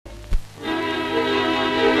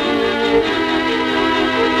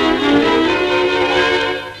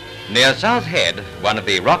Near South Head, one of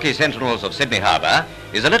the rocky sentinels of Sydney Harbour,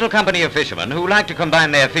 is a little company of fishermen who like to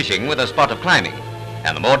combine their fishing with a spot of climbing.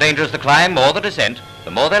 And the more dangerous the climb or the descent,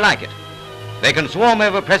 the more they like it. They can swarm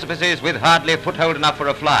over precipices with hardly a foothold enough for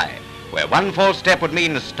a fly, where one false step would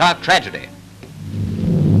mean stark tragedy.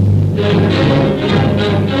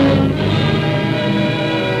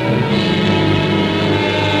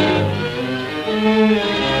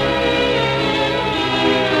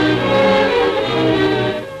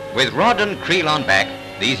 With rod and creel on back,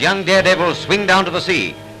 these young daredevils swing down to the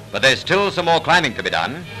sea, but there's still some more climbing to be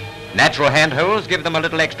done. Natural handholds give them a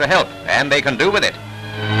little extra help, and they can do with it.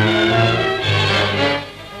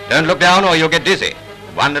 Don't look down or you'll get dizzy.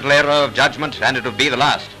 One little error of judgment and it'll be the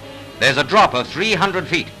last. There's a drop of 300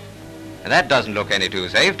 feet. And that doesn't look any too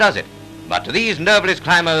safe, does it? But to these nerveless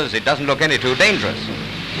climbers, it doesn't look any too dangerous.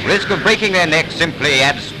 Risk of breaking their necks simply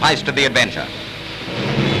adds spice to the adventure.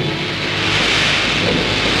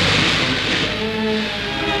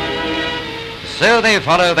 So they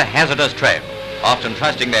follow the hazardous trail, often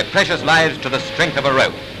trusting their precious lives to the strength of a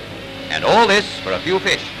rope. And all this for a few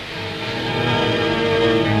fish.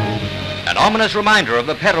 An ominous reminder of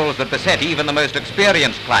the perils that beset even the most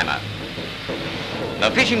experienced climber. The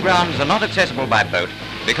fishing grounds are not accessible by boat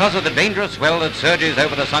because of the dangerous swell that surges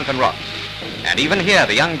over the sunken rocks. And even here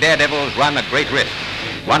the young daredevils run a great risk.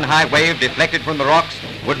 One high wave deflected from the rocks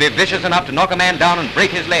would be vicious enough to knock a man down and break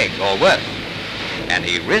his leg, or worse. And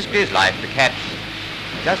he risked his life to catch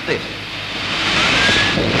just this.